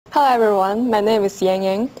Hello everyone, my name is Yang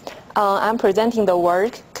Yang. I'm presenting the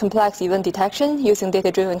work Complex Event Detection using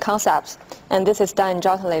Data-Driven Concepts, and this is done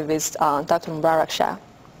jointly with Dr. Mubarak Shah.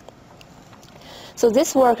 So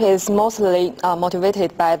this work is mostly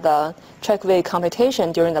motivated by the TrackWay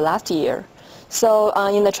computation during the last year. So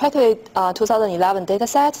in the TrackWay 2011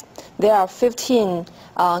 dataset, there are 15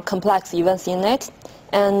 complex events in it,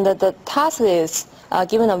 and the task is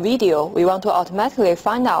given a video, we want to automatically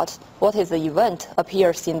find out what is the event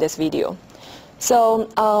appears in this video. So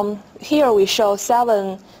here we show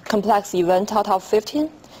 7 complex events out of 15,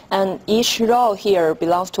 and each row here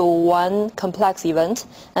belongs to one complex event,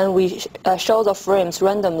 and we show the frames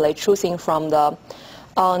randomly choosing from the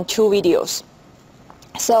 2 videos.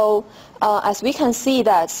 So as we can see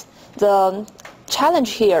that the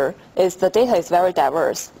challenge here is the data is very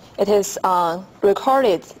diverse. It is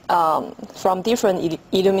recorded from different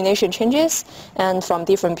illumination changes and from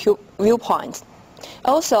different viewpoints.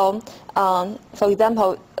 Also, for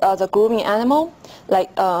example, the grooming animal,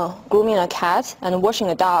 like grooming a cat and washing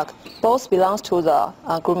a dog, both belongs to the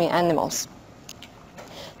grooming animals.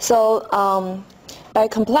 So by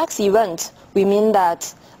complex event, we mean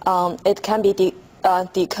that it can be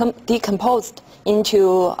decomposed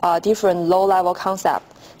into different low-level concepts,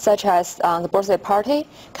 such as the birthday party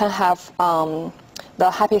can have the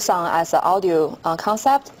happy song as an audio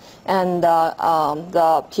concept, and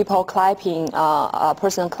the people clapping,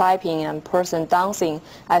 person clapping and person dancing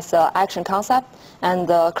as an action concept, and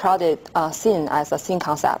the crowded scene as a scene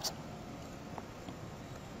concept.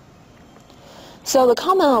 So the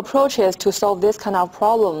common approaches to solve this kind of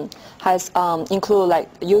problem has include like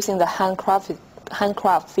using the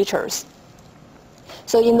handcraft features.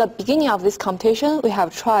 So in the beginning of this computation, we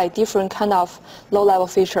have tried different kind of low-level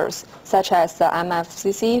features, such as the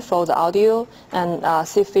MFCC for the audio, and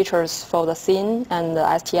SIF features for the scene, and the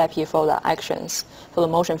STIP for the actions, for the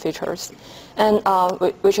motion features, and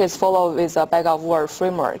which is followed with a bag-of-word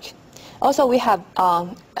framework. Also, we have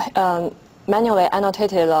manually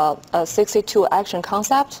annotated a 62 action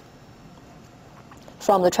concept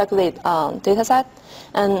from the TrackWay dataset,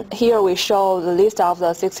 and here we show the list of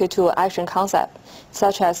the 62 action concepts,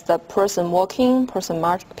 such as the person walking,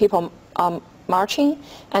 people marching,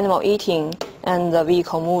 animal eating, and the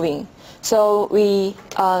vehicle moving. So we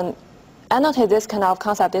annotate this kind of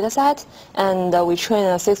concept dataset, and we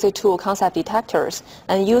train 62 concept detectors,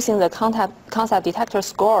 and using the concept detector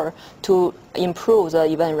score to improve the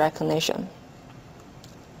event recognition.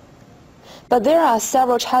 But there are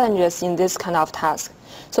several challenges in this kind of task.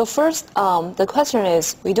 So first, the question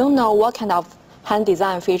is, we don't know what kind of hand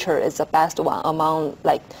design feature is the best one among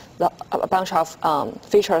like a bunch of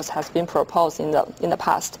features has been proposed in the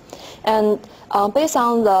past. And based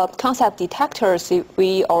on the concept detectors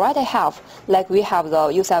we already have, like we have the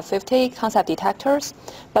UCF50 concept detectors,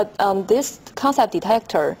 but this concept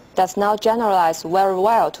detector does not generalize very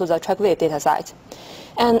well to the TrackWay dataset.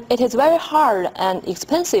 And it is very hard and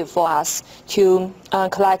expensive for us to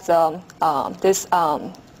collect this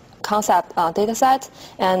concept dataset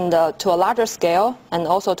and to a larger scale, and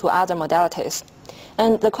also to other modalities.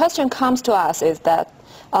 And the question comes to us is that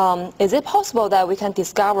is it possible that we can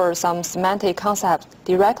discover some semantic concepts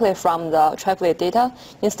directly from the TrackWay data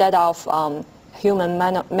instead of human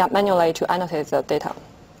manually to annotate the data?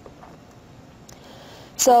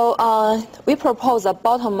 So we propose a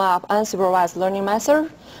bottom-up unsupervised learning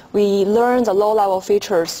method. We learn the low-level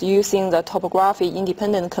features using the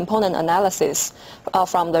topography-independent component analysis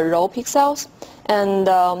from the row pixels, and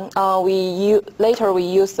later we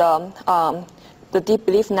use the deep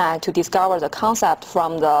belief net to discover the concept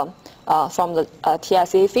from the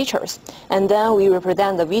TSA features, and then we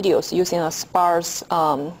represent the videos using a sparse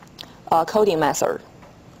coding method.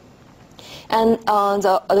 And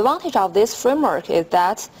the advantage of this framework is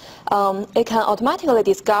that it can automatically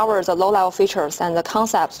discover the low-level features and the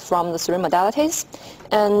concepts from the 3 modalities,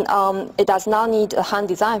 and it does not need hand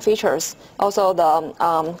design features. Also, the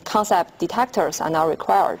concept detectors are not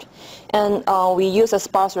required. And we use a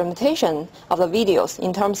sparse representation of the videos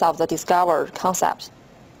in terms of the discovered concepts.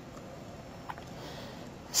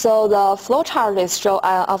 So the flowchart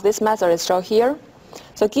of this method is shown here.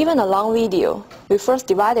 So given a long video, we first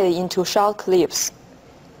divide it into short clips.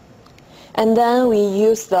 And then we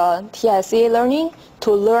use the TSA learning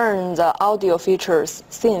to learn the audio features,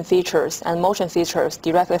 scene features, and motion features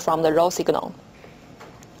directly from the raw signal.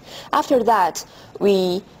 After that,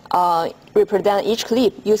 we represent each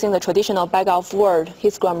clip using the traditional bag-of-word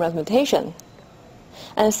histogram representation.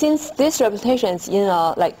 And since this representation is in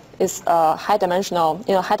a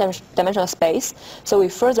high-dimensional space, so we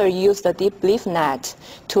further use the deep belief net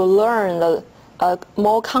to learn the a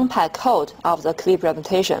more compact code of the clip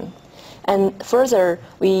representation. And further,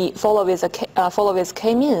 we follow with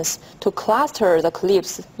k-means to cluster the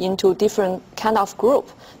clips into different kind of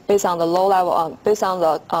group based on the low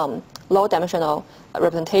dimensional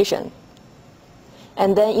representation.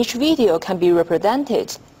 And then each video can be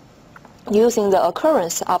represented using the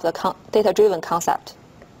occurrence of the data-driven concept.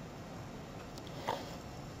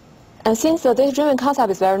 And since the data-driven concept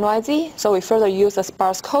is very noisy, so we further use the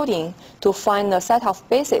sparse coding to find the set of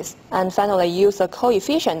bases, and finally use the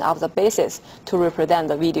coefficient of the bases to represent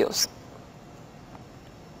the videos.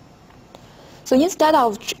 So instead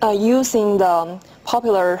of using the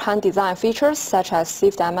popular hand design features such as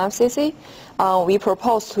SIFT MMCC, we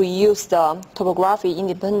propose to use the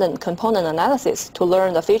topography-independent component analysis to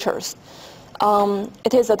learn the features.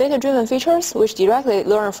 It is a data-driven features which directly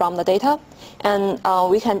learn from the data, and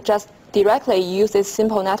we can just directly use this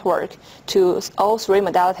simple network to all three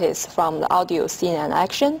modalities from the audio, scene, and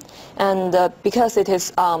action. And because it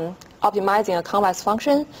is optimizing a complex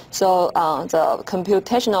function, so the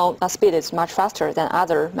computational speed is much faster than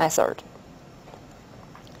other method.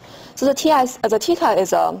 So the TCAT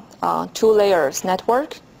is a two layers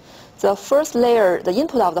network. The first layer, the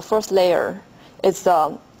input of the first layer is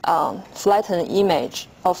the flattened image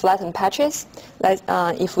or flattened patches, like,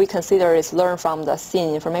 if we consider it's learned from the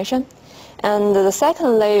scene information. And the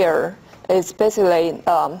second layer is basically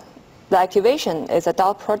the activation is a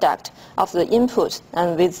dot product of the input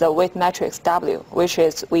and with the weight matrix W, which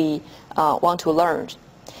is we want to learn.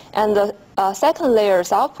 And the second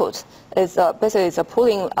layer's output is basically it's a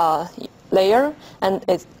pulling layer, and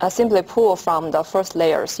it's simply pull from the first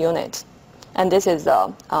layer's unit. And this is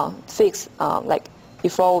fixed like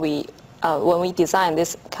before we when we design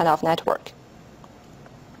this kind of network.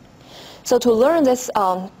 So to learn this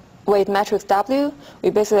weight matrix W,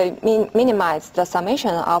 we basically minimize the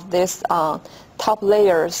summation of this top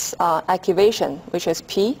layer's activation, which is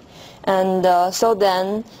P. And so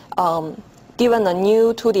then, given a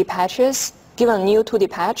new 2D patches, given a new 2D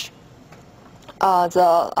patch,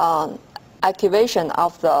 the activation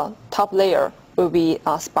of the top layer will be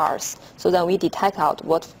sparse. So then we detect out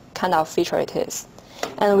what kind of feature it is.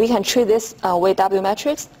 And we can treat this weight W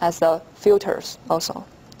matrix as the filters also.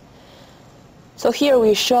 So here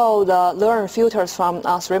we show the learned filters from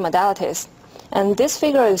three modalities. And this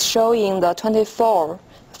figure is showing the 24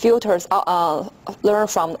 filters learned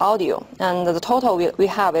from audio. And the total we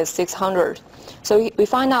have is 600. So we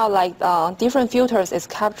find out like different filters is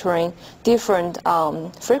capturing different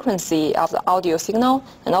frequency of the audio signal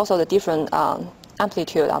and also the different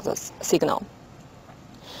amplitude of the signal.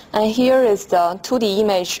 And here is the 2D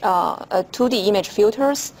image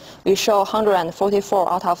filters. We show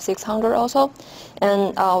 144 out of 600 also.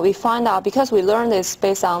 And we find out, because we learned this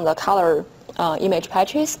based on the color image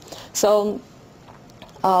patches, so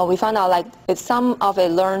we find out like some of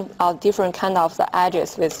it learn different kind of the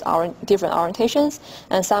edges with our different orientations,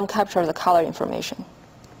 and some capture the color information.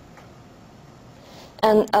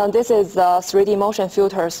 And this is the 3D motion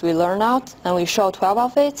filters we learn out, and we show 12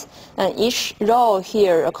 of it. And each row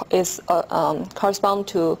here is correspond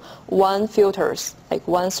to one filters, like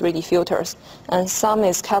one 3D filters. And some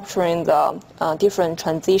is capturing the different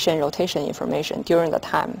transition rotation information during the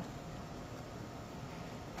time.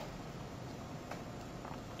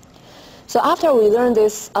 So after we learn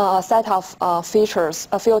this set of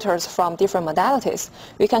filters from different modalities,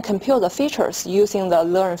 we can compute the features using the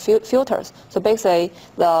learned filters. So basically,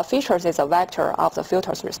 the features is a vector of the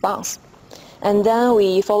filter's response. And then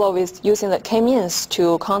we follow with using the k-means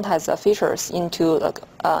to quantize the features into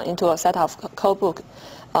a set of codebook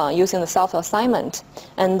using the self-assignment.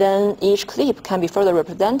 And then each clip can be further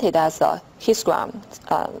represented as a histogram,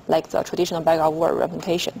 like the traditional background word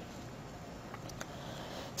representation.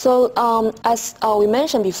 So as we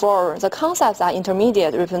mentioned before, the concepts are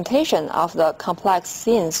intermediate representation of the complex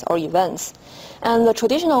scenes or events. And the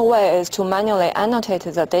traditional way is to manually annotate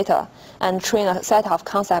the data and train a set of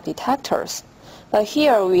concept detectors. But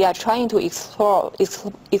here we are trying to explore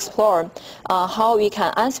how we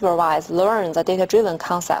can unsupervised learn the data-driven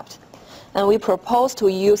concept. And we propose to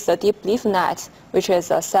use the deep leaf net, which is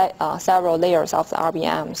several layers of the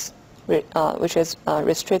RBMs, which is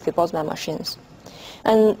restricted Boltzmann machines.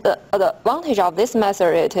 And the advantage of this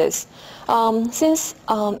method is, since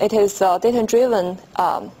it is data-driven,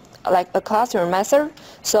 like a clustering method,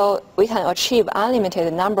 so we can achieve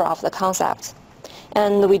unlimited number of the concepts.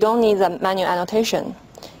 And we don't need the manual annotation.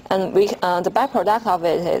 And the byproduct of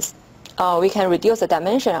it is we can reduce the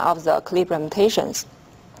dimension of the clip representations.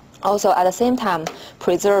 Also, at the same time,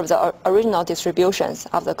 preserve the original distributions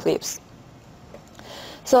of the clips.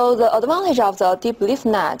 So the advantage of the deep leaf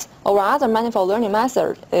net over other manifold learning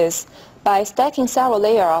method is by stacking several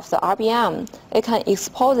layers of the RBM, it can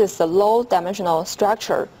expose the low-dimensional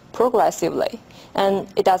structure progressively, and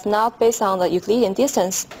it does not based on the Euclidean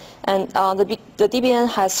distance. And the DBN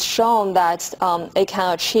has shown that it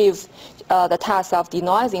can achieve the task of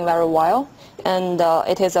denoising very well, and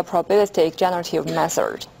it is a probabilistic generative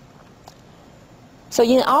method. So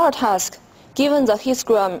in our task, given the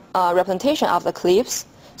histogram representation of the clips,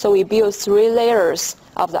 so we build 3 layers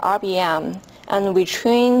of the RBM, and we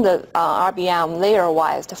train the RBM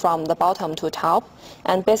layer-wise from the bottom to top,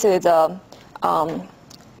 and basically the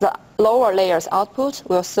lower layers output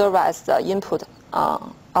will serve as the input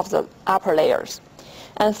of the upper layers.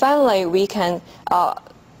 And finally, we can,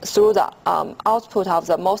 through the output of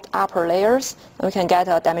the most upper layers, we can get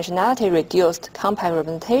a dimensionality reduced compact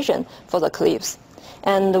representation for the clips.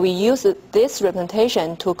 And we use this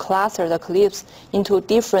representation to cluster the clips into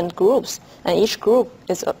different groups, and each group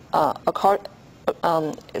is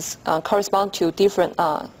correspond to different.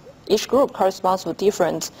 Each group corresponds to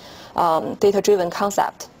different data-driven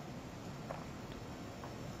concept.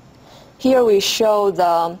 Here we show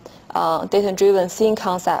the data-driven scene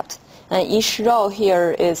concept, and each row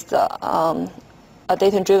here is the a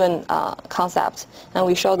data-driven concept, and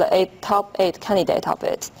we show the top 8 candidate of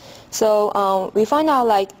it. So we find out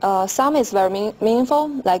like some is very meaningful,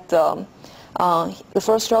 like the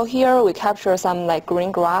first row here, we capture some like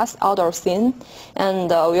green grass outdoor scene, and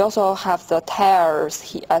we also have the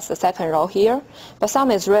tires as the second row here. But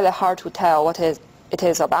some is really hard to tell what it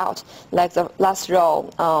is about. Like the last row,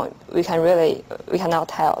 we cannot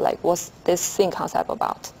tell like what's this scene concept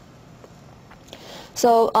about.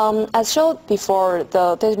 So as shown before,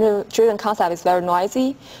 the data-driven concept is very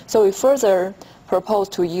noisy. So we further propose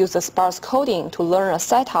to use the sparse coding to learn a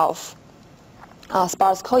set of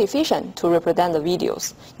sparse coefficient to represent the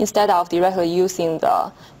videos instead of directly using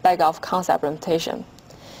the bag of concept representation.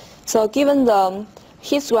 So given the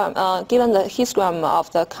histogram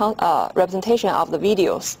of the representation of the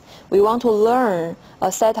videos, we want to learn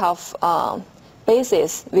a set of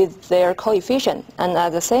bases with their coefficient, and at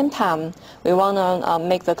the same time, we want to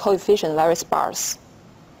make the coefficient very sparse.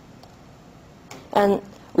 And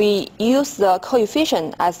we use the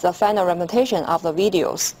coefficient as the final representation of the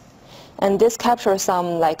videos. And this captures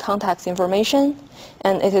some like context information,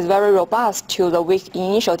 and it is very robust to the weak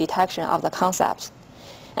initial detection of the concepts.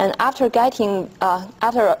 And after obtaining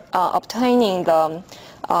the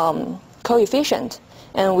coefficient,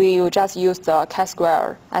 and we will just use the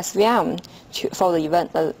chi-square SVM for the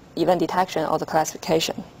event detection or the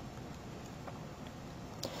classification.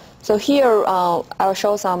 So here I'll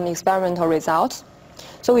show some experimental results.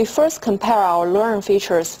 So we first compare our learn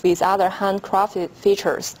features with other handcrafted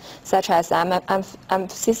features, such as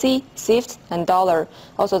MCC, SIFT, and dollar,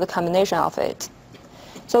 also the combination of it.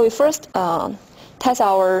 So we first test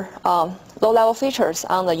our low-level features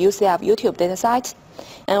on the UCF YouTube dataset,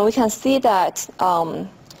 and we can see that on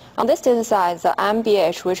this dataset, the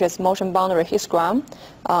MBH, which is motion boundary histogram,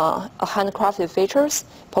 handcrafted features,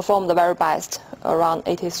 performed very best, around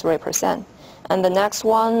 83%. And the next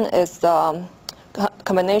one is the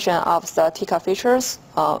combination of the TICA features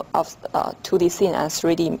of 2D scene and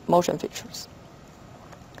 3D motion features.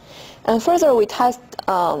 And further, we test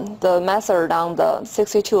the method on the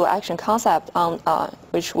 62 action concept on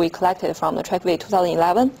which we collected from the TrackV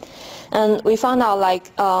 2011, and we found out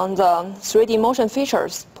like the 3D motion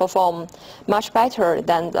features perform much better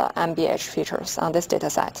than the MBH features on this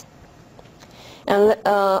dataset. And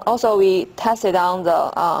also, we tested on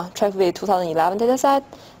the TrackV 2011 dataset,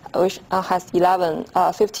 which has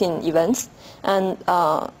 15 events, and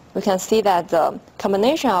we can see that the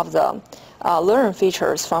combination of the learn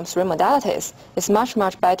features from 3 modalities is much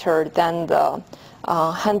better than the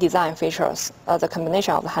hand design features, the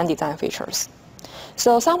combination of the hand design features.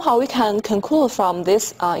 So somehow we can conclude from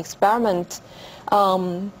this experiment,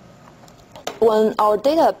 when our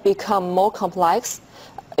data become more complex,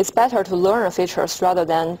 it's better to learn the features rather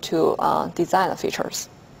than to design the features.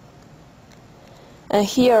 And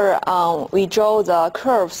here we draw the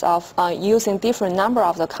curves of using different number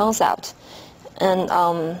of the concept, and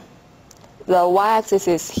the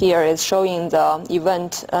y-axis here is showing the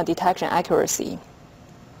event detection accuracy.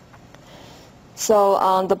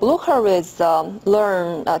 So the blue curve is the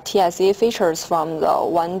learn TSE features from the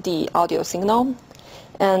 1D audio signal,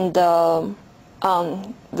 and the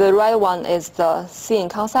right one is the scene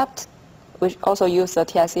concept, which also use the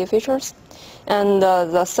TSE features. And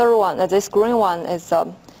the third one, this green one, is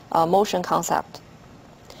the motion concept.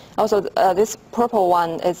 Also, this purple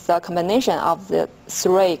one is the combination of the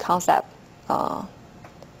 3 concepts.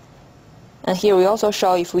 And here we also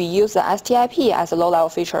show if we use the STIP as the low-level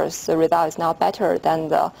features, the result is now better than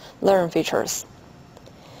the learn features.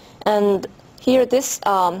 And here this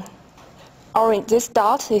this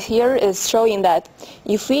dot here is showing that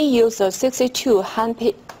if we use the 62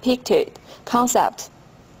 hand-picked concept,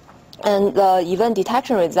 and the event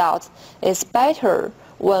detection result is better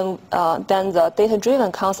when than the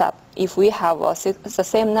data-driven concept if we have the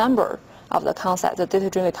same number of the concept, the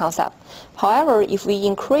data-driven concept. However, if we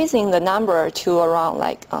increasing the number to around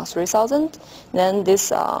like 3,000, then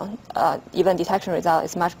this event detection result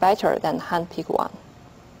is much better than hand-picked one.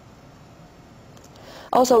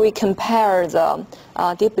 Also, we compare the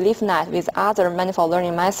deep belief net with other manifold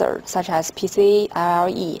learning methods such as PCA,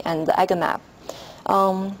 ILE, and the EigenMap.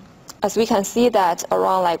 As we can see that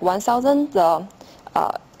around like 1,000,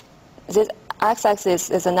 this x-axis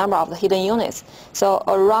is the number of the hidden units. So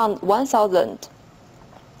around 1,000,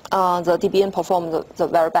 the DBN performed the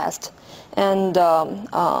very best, and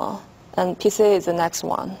PCA is the next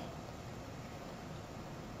one.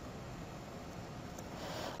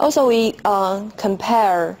 Also, we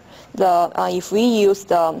compare the if we use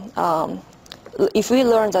the if we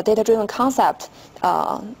learn the data-driven concept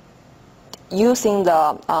using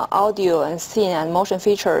the audio and scene and motion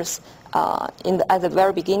features at the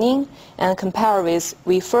very beginning, and compare with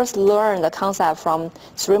we first learn the concept from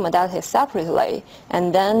 3 modalities separately,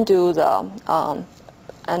 and then do the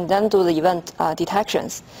event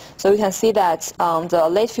detections. So we can see that the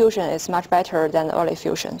late fusion is much better than the early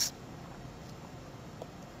fusions.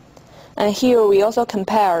 And here we also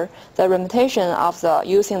compare the representation of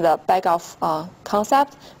using the back-off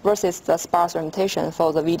concept versus the sparse representation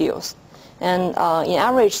for the videos. And in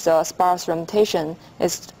average, the sparse representation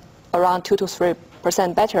is around 2 to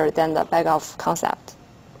 3% better than the back-off concept.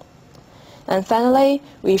 And finally,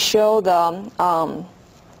 we show the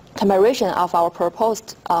comparison of our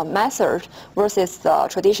proposed method versus the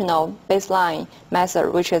traditional baseline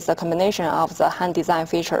method, which is a combination of the hand design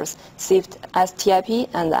features, SIFT, STIP,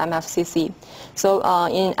 and the MFCC. So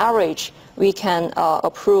in average, we can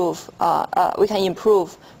improve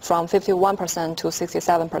from 51% to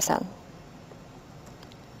 67%.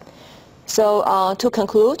 So to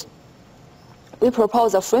conclude, we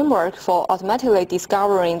propose a framework for automatically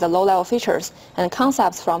discovering the low-level features and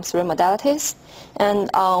concepts from 3 modalities, and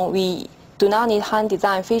we do not need hand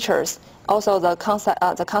design features, also the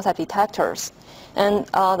concept detectors. And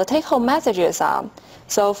the take-home messages are,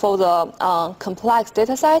 so for the complex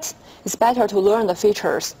data sets, it's better to learn the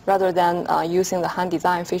features rather than using the hand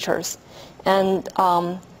design features. And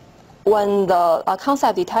when the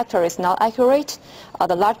concept detector is not accurate,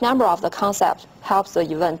 the large number of the concept helps the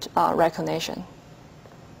event recognition.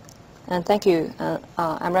 And thank you.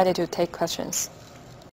 I'm ready to take questions.